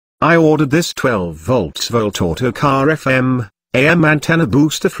I ordered this 12 volts volt autocar FM, AM antenna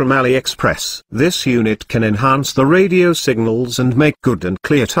booster from AliExpress. This unit can enhance the radio signals and make good and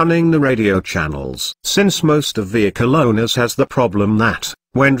clear tuning the radio channels. Since most of vehicle owners has the problem that,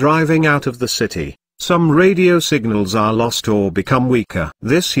 when driving out of the city, some radio signals are lost or become weaker.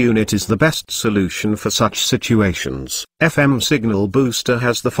 This unit is the best solution for such situations. FM signal booster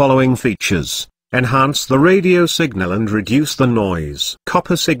has the following features: enhance the radio signal and reduce the noise.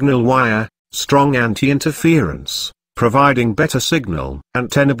 Copper signal wire, strong anti-interference, providing better signal.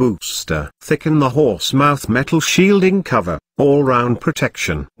 Antenna booster, thicken the horse mouth metal shielding cover, all-round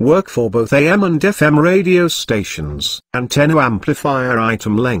protection. Work for both AM and FM radio stations. Antenna amplifier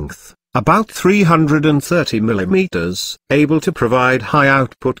item length, about 330 mm, able to provide high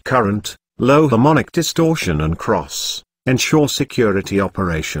output current, low harmonic distortion and cross. Ensure security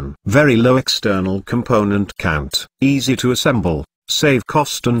operation. Very low external component count. Easy to assemble, save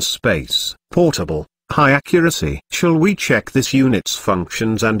cost and space. Portable, high accuracy. Shall we check this unit's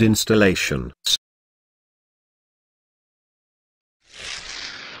functions and installation?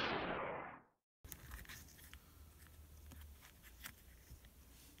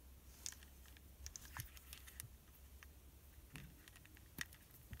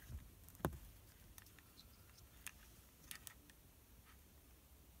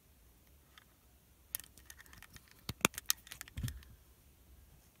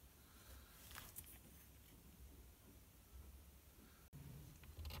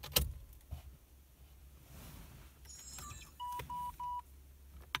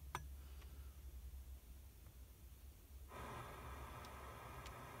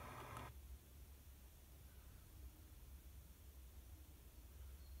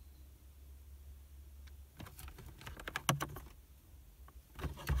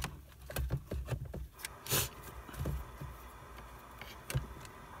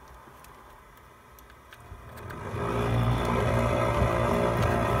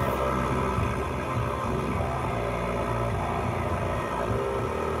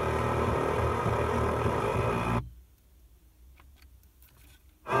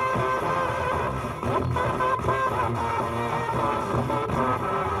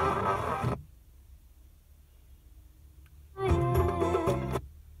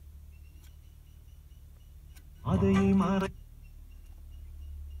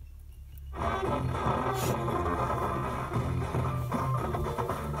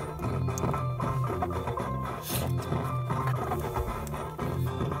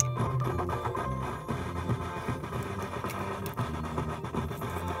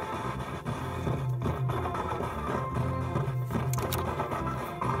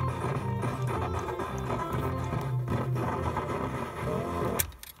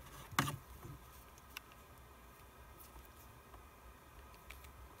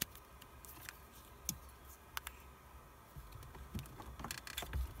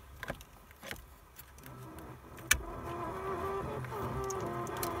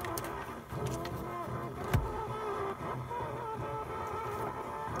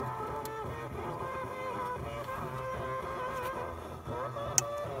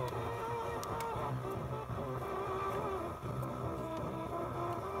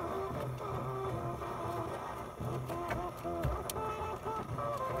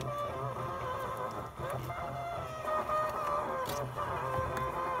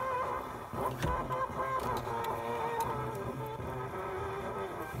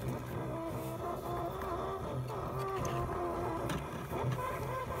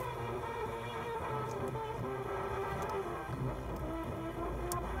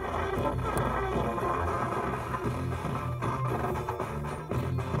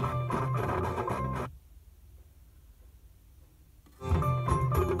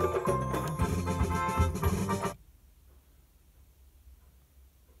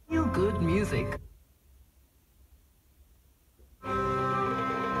 Good music.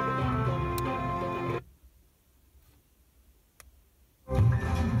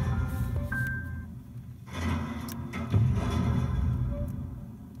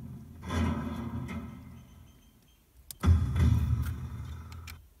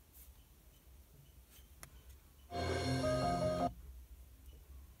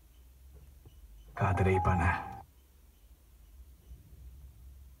 Kaderipana.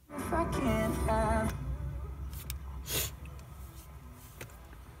 If I can't have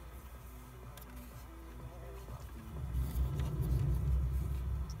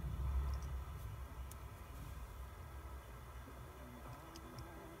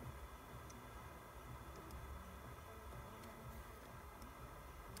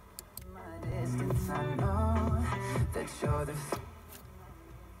my distance, I know that you're the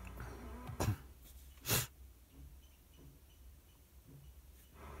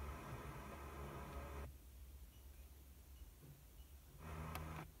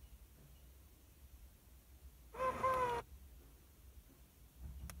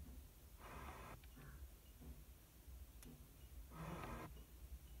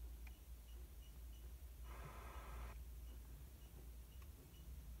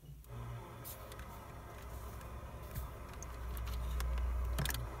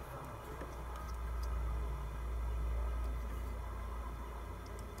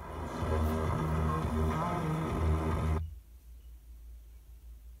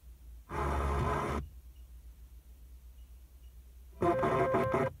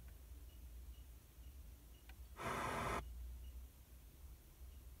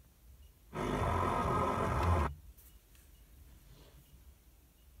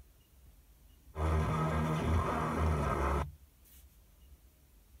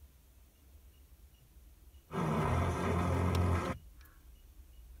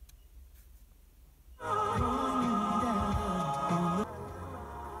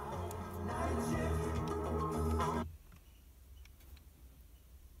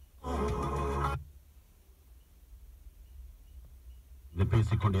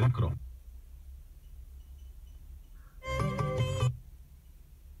பேசிக்கொண்டே இருக்கிறோம்.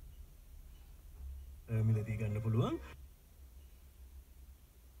 මිලදී ගන්න පුළුවන්.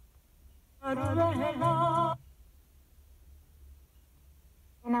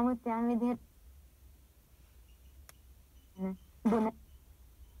 නමුත් යම් විදිහට දුන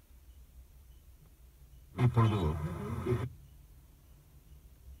இப்பொழுது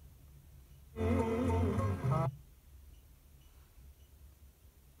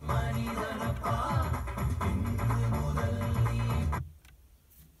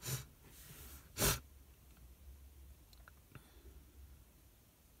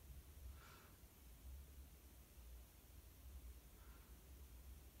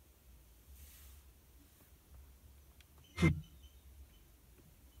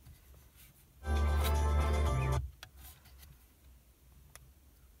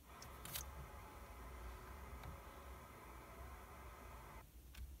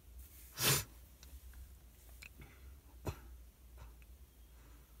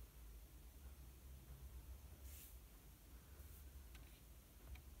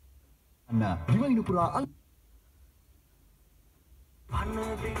Nah, gimana ini pula?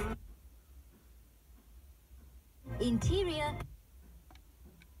 interior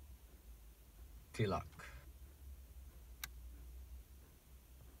Tilak.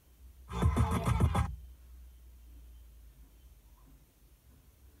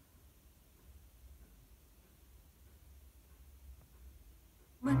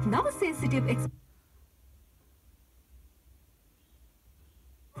 but now sensitive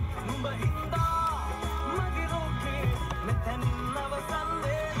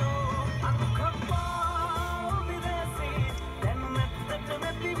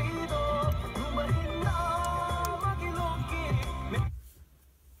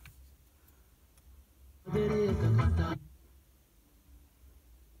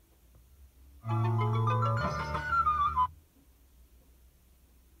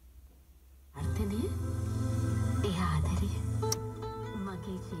අර්ථනේ ඒ ආදරය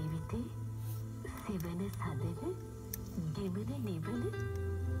මගේ ජීවිතේ සිවන සදන ගෙවන නිවන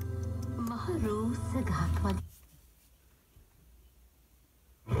මහ රෝස ගහක් වගේ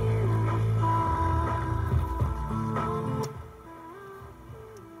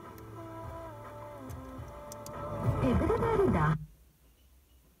එබරදරිදා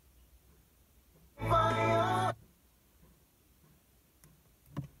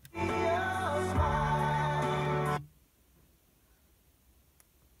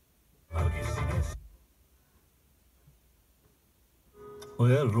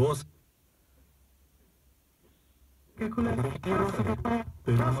ඔය රෝස්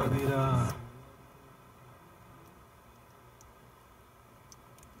පෙරමදිරා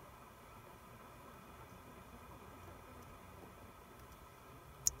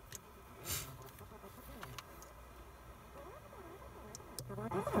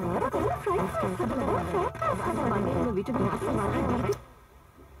විට